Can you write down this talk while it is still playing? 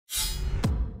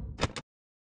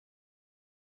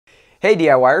Hey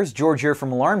DIYers, George here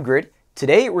from Alarm Grid.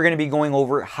 Today we're going to be going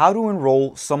over how to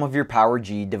enroll some of your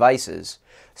PowerG devices.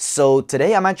 So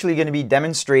today I'm actually going to be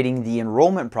demonstrating the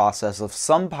enrollment process of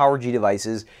some PowerG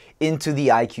devices into the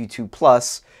IQ2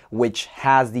 Plus, which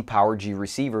has the PowerG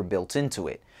receiver built into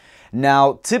it.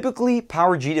 Now typically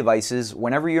PowerG devices,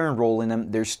 whenever you're enrolling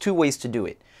them, there's two ways to do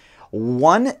it.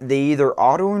 One, they either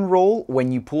auto-enroll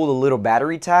when you pull the little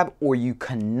battery tab, or you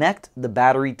connect the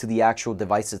battery to the actual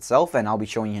device itself, and I'll be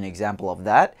showing you an example of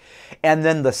that. And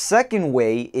then the second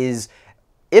way is,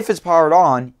 if it's powered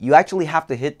on, you actually have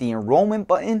to hit the enrollment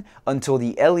button until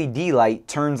the LED light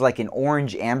turns like an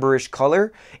orange amberish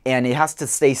color, and it has to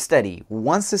stay steady.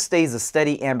 Once it stays a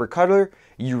steady amber color,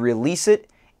 you release it,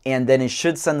 and then it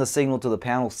should send the signal to the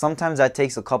panel. Sometimes that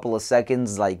takes a couple of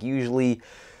seconds, like usually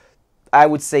I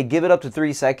would say give it up to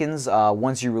 3 seconds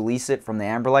once you release it from the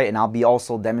amber light, and I'll be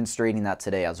also demonstrating that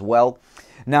today as well.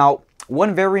 Now,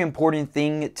 one very important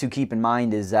thing to keep in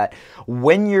mind is that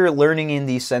when you're learning in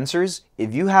these sensors,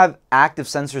 if you have active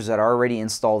sensors that are already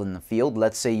installed in the field,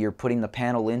 let's say you're putting the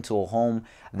panel into a home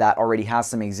that already has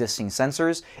some existing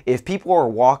sensors, if people are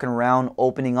walking around,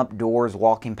 opening up doors,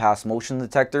 walking past motion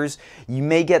detectors, you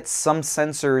may get some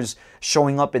sensors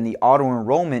showing up in the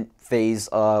auto-enrollment phase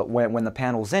when the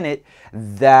panel's in it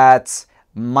that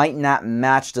might not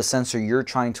match the sensor you're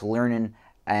trying to learn in,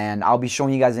 and I'll be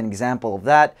showing you guys an example of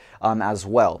that as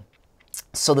well.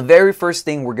 So the very first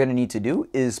thing we're going to need to do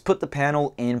is put the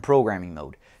panel in programming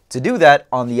mode. To do that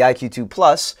on the IQ2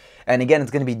 Plus, and again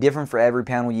it's going to be different for every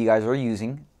panel you guys are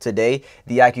using today,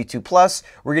 the IQ2 Plus,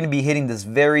 we're going to be hitting this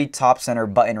very top center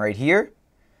button right here.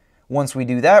 Once we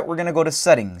do that, we're going to go to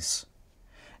settings.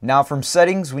 Now from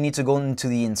settings, we need to go into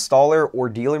the installer or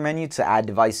dealer menu to add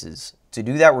devices. To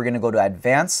do that, we're going to go to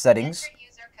advanced settings.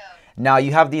 Now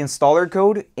you have the installer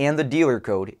code and the dealer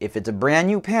code. If it's a brand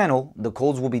new panel, the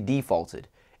codes will be defaulted.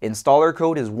 Installer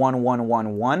code is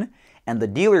 1111 and the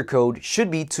dealer code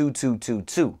should be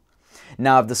 2222.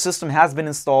 Now if the system has been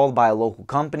installed by a local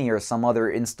company or some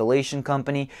other installation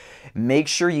company, make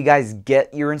sure you guys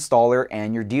get your installer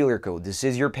and your dealer code. This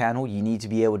is your panel. You need to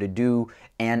be able to do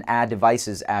and add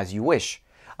devices as you wish.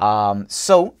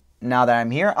 So now that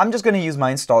I'm here, I'm just going to use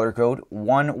my installer code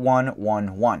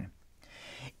 1111.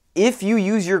 If you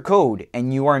use your code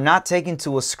and you are not taken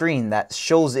to a screen that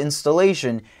shows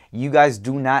installation, you guys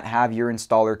do not have your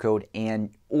installer code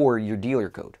or your dealer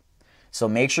code. So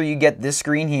make sure you get this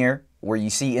screen here where you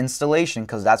see installation,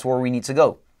 because that's where we need to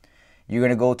go. You're going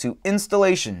to go to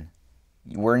installation.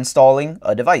 We're installing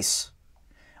a device.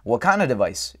 What kind of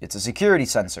device? It's a security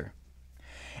sensor.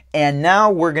 And now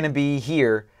we're going to be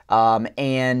here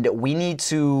and we need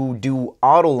to do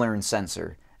auto-learn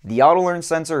sensor. The auto-learn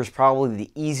sensor is probably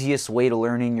the easiest way to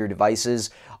learning your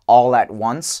devices all at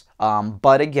once.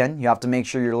 But again, you have to make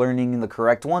sure you're learning the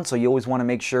correct one. So you always want to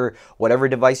make sure whatever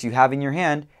device you have in your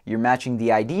hand, you're matching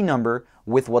the ID number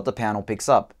with what the panel picks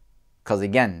up. Because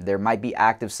again, there might be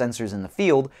active sensors in the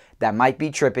field that might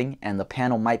be tripping and the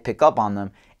panel might pick up on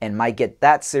them and might get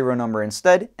that serial number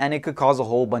instead, and it could cause a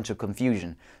whole bunch of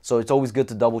confusion. So it's always good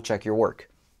to double check your work.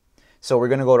 So we're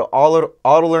going to go to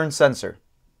auto-learn sensor.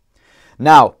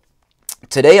 Now,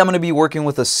 today I'm going to be working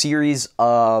with a series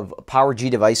of PowerG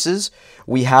devices.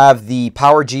 We have the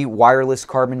PowerG wireless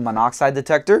carbon monoxide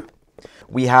detector.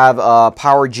 We have a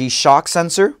PowerG shock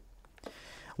sensor.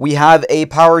 We have a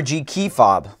PowerG key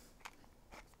fob.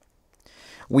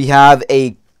 We have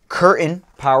a curtain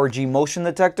PowerG motion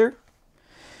detector.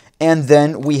 And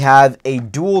then we have a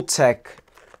dual tech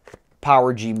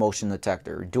PowerG motion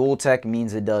detector. Dual tech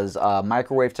means it does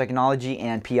microwave technology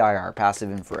and PIR,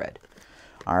 passive infrared.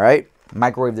 All right,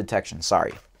 microwave detection,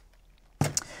 sorry. All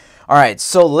right,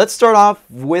 so let's start off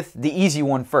with the easy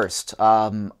one first.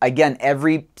 Again,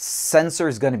 every sensor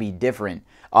is going to be different.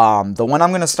 The one I'm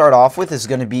going to start off with is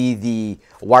going to be the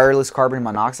wireless carbon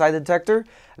monoxide detector.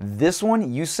 This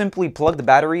one, you simply plug the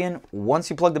battery in.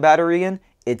 Once you plug the battery in,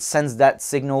 it sends that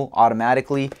signal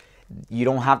automatically. You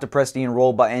don't have to press the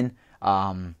enroll button.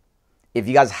 If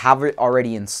you guys have it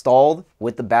already installed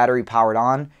with the battery powered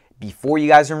on before you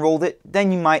guys enrolled it,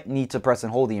 then you might need to press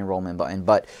and hold the enrollment button.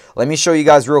 But let me show you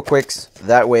guys real quick,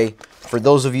 that way for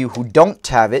those of you who don't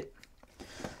have it.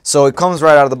 So it comes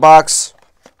right out of the box.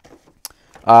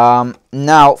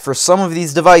 Now for some of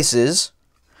these devices,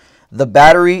 the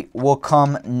battery will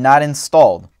come not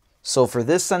installed. So for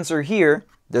this sensor here,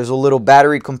 there's a little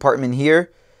battery compartment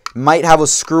here. Might have a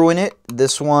screw in it.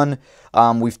 This one,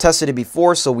 we've tested it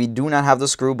before, so we do not have the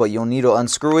screw, but you'll need to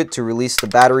unscrew it to release the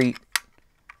battery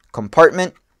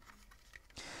compartment.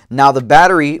 Now the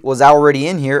battery was already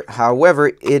in here,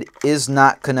 however, it is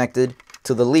not connected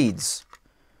to the leads.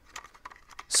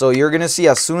 So you're going to see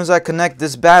as soon as I connect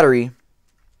this battery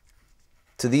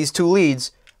to these two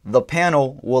leads, the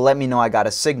panel will let me know I got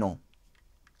a signal.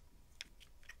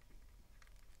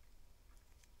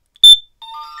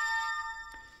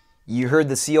 You heard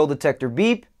the CO detector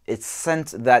beep, it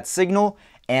sent that signal,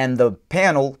 and the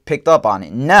panel picked up on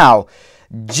it. Now,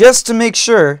 just to make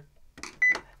sure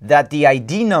that the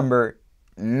ID number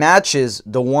matches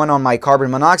the one on my carbon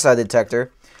monoxide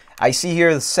detector, I see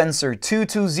here the sensor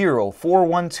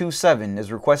 2204127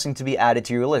 is requesting to be added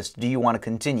to your list. Do you want to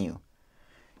continue?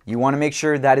 You want to make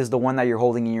sure that is the one that you're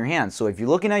holding in your hand. So if you're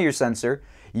looking at your sensor,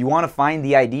 you want to find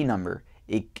the ID number.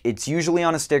 It's usually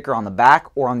on a sticker on the back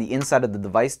or on the inside of the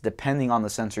device, depending on the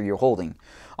sensor you're holding.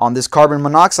 On this carbon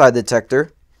monoxide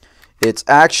detector, it's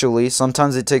actually,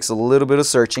 sometimes it takes a little bit of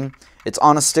searching. It's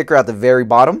on a sticker at the very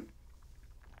bottom.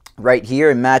 Right here,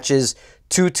 it matches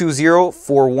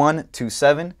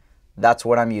 2204127. That's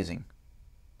what I'm using.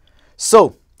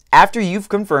 So, after you've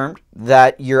confirmed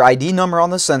that your ID number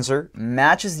on the sensor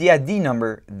matches the ID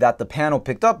number that the panel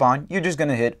picked up on, you're just going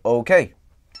to hit OK.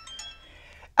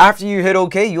 After you hit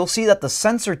OK, you'll see that the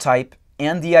sensor type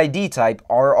and the ID type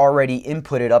are already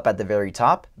inputted up at the very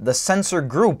top. The sensor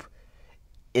group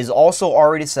is also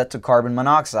already set to carbon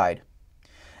monoxide.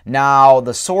 Now,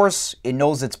 the source, it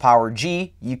knows it's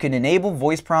PowerG. You can enable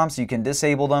voice prompts, you can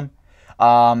disable them.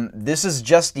 This is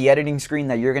just the editing screen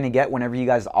that you're going to get whenever you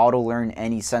guys auto-learn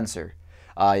any sensor.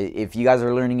 If you guys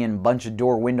are learning in a bunch of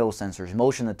door window sensors,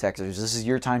 motion detectors, this is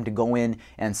your time to go in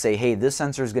and say, hey, this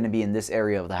sensor is going to be in this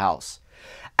area of the house.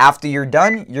 After you're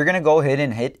done, you're going to go ahead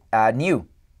and hit Add New.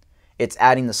 It's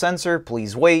adding the sensor.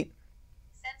 Please wait.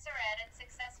 Sensor added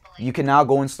successfully. You can now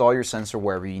go install your sensor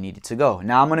wherever you need it to go.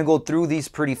 Now I'm going to go through these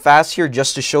pretty fast here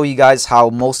just to show you guys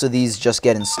how most of these just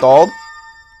get installed.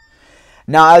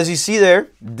 Now, as you see there,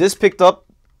 this picked up,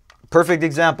 perfect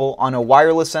example, on a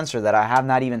wireless sensor that I have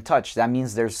not even touched. That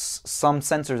means there's some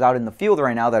sensors out in the field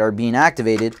right now that are being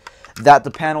activated that the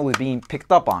panel is being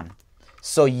picked up on.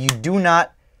 So you do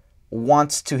not want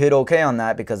to hit OK on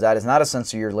that because that is not a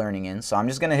sensor you're learning in. So I'm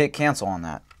just going to hit cancel on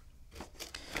that.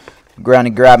 I'm going to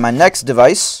grab my next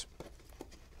device.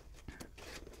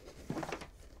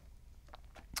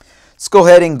 Let's go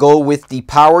ahead and go with the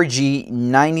PowerG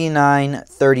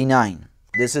 9939.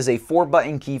 This is a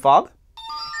 4-button key fob.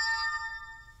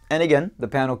 And again, the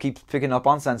panel keeps picking up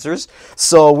on sensors.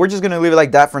 So we're just going to leave it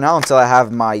like that for now until I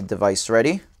have my device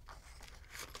ready.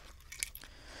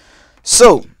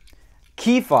 So,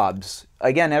 key fobs.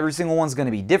 Again, every single one's going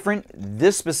to be different.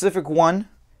 This specific one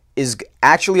is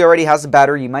actually already has a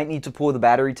battery. You might need to pull the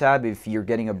battery tab if you're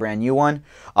getting a brand new one.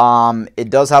 It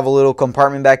does have a little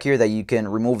compartment back here that you can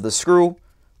remove the screw,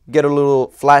 get a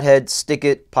little flathead, stick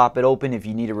it, pop it open if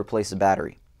you need to replace the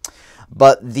battery.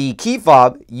 But the key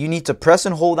fob, you need to press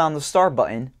and hold down the start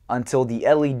button until the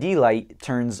LED light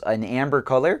turns an amber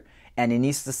color, and it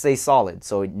needs to stay solid.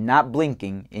 So not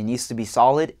blinking, it needs to be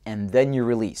solid, and then you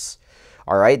release.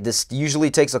 Alright, this usually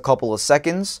takes a couple of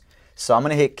seconds. So I'm going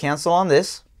to hit cancel on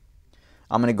this.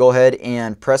 I'm going to go ahead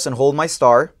and press and hold my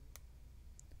star.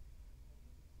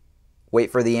 Wait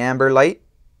for the amber light.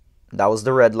 That was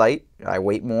the red light. I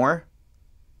wait more.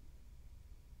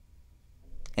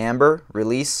 Amber,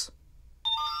 release.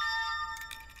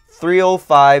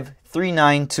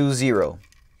 3053920.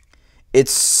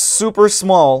 It's super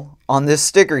small on this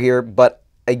sticker here, but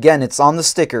again, it's on the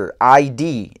sticker.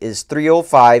 ID is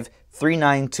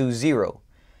 3053920.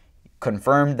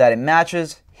 Confirm that it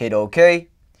matches, hit OK.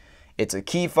 It's a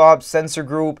key fob sensor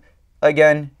group.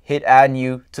 Again, hit Add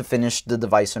New to finish the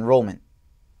device enrollment.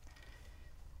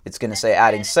 It's going to say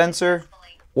adding sensor.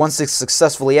 Once it's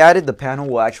successfully added, the panel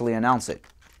will actually announce it.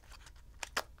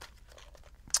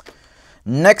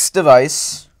 Next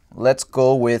device, let's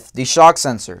go with the shock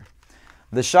sensor.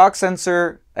 The shock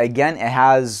sensor, again, it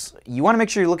has, you want to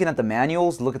make sure you're looking at the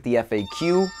manuals, look at the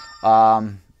FAQ,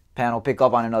 panel pick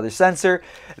up on another sensor.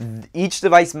 Each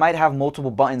device might have multiple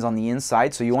buttons on the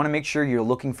inside, so you want to make sure you're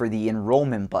looking for the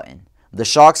enrollment button. The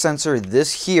shock sensor,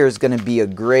 this here is going to be a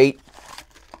great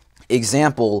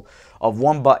example of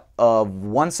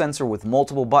one sensor with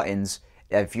multiple buttons.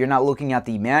 If you're not looking at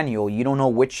the manual, you don't know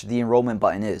which the enrollment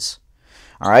button is.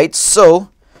 Alright, so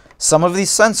some of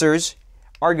these sensors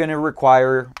are going to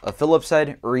require a Phillips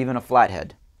head or even a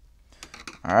flathead.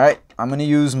 Alright, I'm going to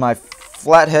use my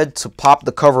flathead to pop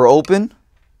the cover open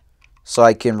so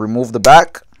I can remove the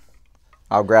back.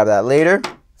 I'll grab that later.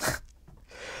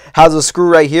 Has a screw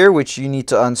right here which you need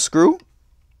to unscrew.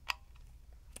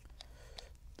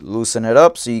 Loosen it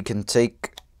up so you can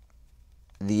take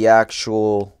the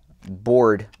actual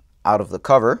board out of the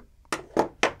cover.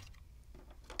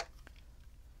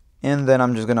 And then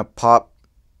I'm just going to pop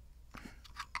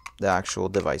the actual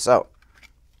device out.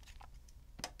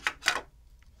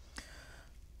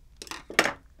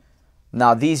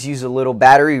 Now these use a little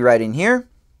battery right in here.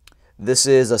 This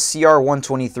is a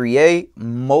CR123A.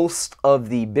 Most of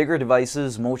the bigger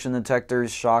devices, motion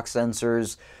detectors, shock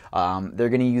sensors, they're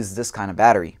going to use this kind of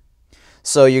battery.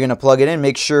 So you're going to plug it in,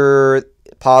 make sure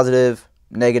positive,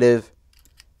 negative.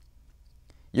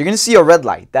 You're going to see a red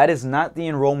light. That is not the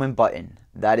enrollment button.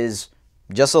 That is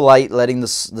just a light letting the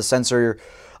sensor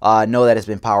know that it's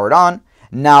been powered on.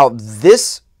 Now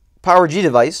this PowerG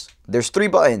device, there's 3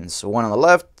 buttons, one on the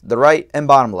left, the right, and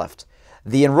bottom left.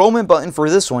 The enrollment button for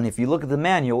this one, if you look at the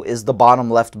manual, is the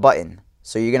bottom left button.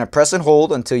 So you're going to press and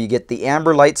hold until you get the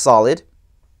amber light solid.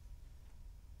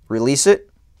 Release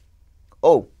it.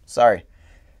 Oh, sorry.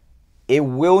 It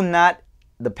will not,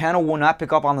 the panel will not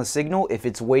pick up on the signal if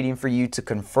it's waiting for you to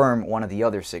confirm one of the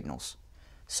other signals.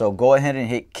 So go ahead and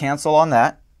hit cancel on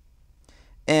that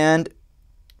and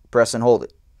press and hold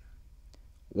it.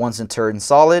 Once it turns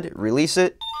solid, release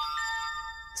it.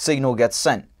 Signal gets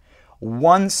sent.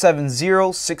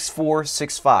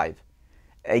 1706465.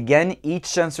 Again, each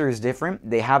sensor is different.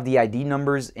 They have the ID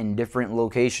numbers in different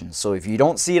locations. So if you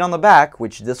don't see it on the back,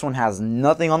 which this one has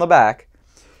nothing on the back,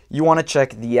 you want to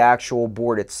check the actual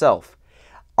board itself.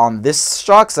 On this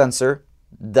shock sensor,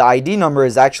 the ID number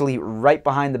is actually right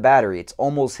behind the battery. It's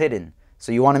almost hidden.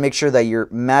 So you want to make sure that you're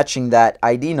matching that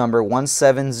ID number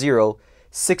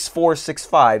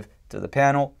 1706465 to the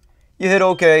panel. You hit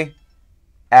OK,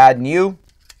 add new.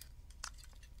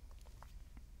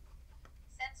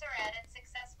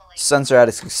 Sensor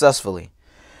added successfully.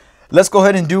 Let's go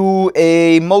ahead and do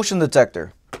a motion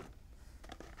detector.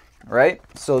 Right?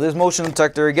 So this motion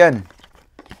detector, again,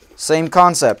 same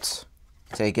concept.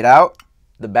 Take it out.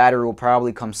 The battery will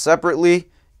probably come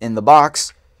separately in the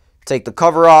box. Take the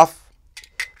cover off.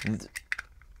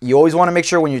 You always want to make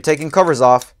sure when you're taking covers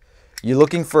off, you're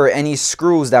looking for any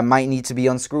screws that might need to be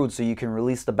unscrewed so you can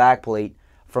release the back plate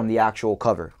from the actual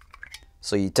cover.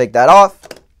 So you take that off.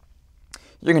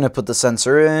 You're going to put the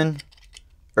sensor in,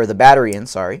 or the battery in,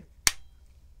 sorry.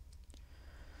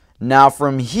 Now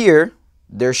from here,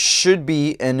 there should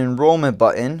be an enrollment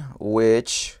button,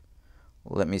 which,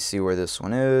 let me see where this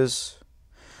one is.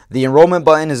 The enrollment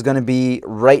button is going to be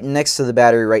right next to the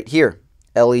battery right here.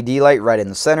 LED light right in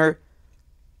the center.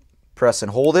 Press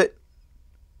and hold it.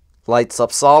 Lights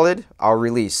up solid. I'll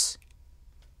release.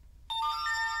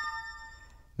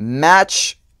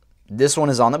 Match, this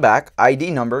one is on the back, ID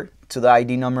number to the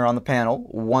ID number on the panel,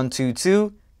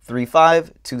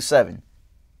 1223527.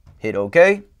 Hit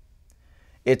OK.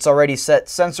 It's already set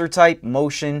sensor type,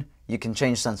 motion. You can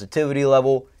change sensitivity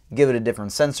level, give it a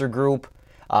different sensor group.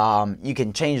 You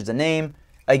can change the name.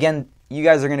 Again, you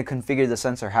guys are going to configure the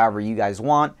sensor however you guys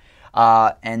want.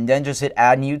 And then just hit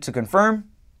add new to confirm.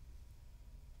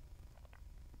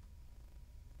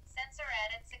 Sensor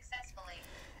added successfully.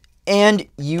 And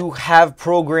you have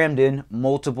programmed in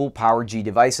multiple PowerG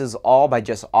devices, all by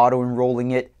just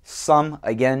auto-enrolling it. Some,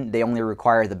 again, they only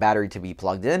require the battery to be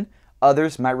plugged in.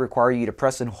 Others might require you to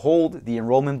press and hold the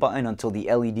enrollment button until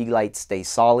the LED light stays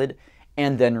solid,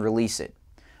 and then release it.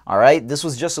 Alright, this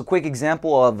was just a quick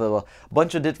example of a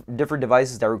bunch of different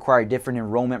devices that require different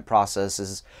enrollment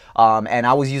processes. And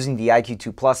I was using the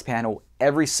IQ2 Plus panel.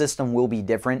 Every system will be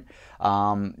different.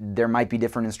 There might be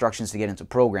different instructions to get into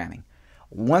programming.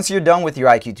 Once you're done with your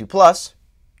IQ2 Plus,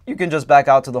 you can just back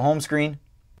out to the home screen.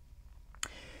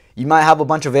 You might have a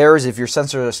bunch of errors if your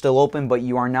sensors are still open, but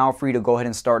you are now free to go ahead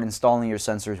and start installing your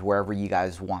sensors wherever you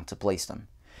guys want to place them.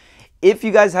 If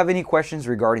you guys have any questions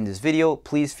regarding this video,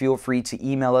 please feel free to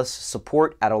email us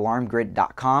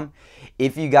support@alarmgrid.com.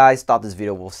 If you guys thought this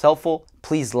video was helpful,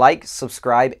 please like,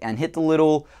 subscribe, and hit the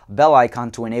little bell icon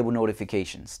to enable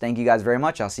notifications. Thank you guys very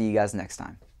much. I'll see you guys next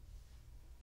time.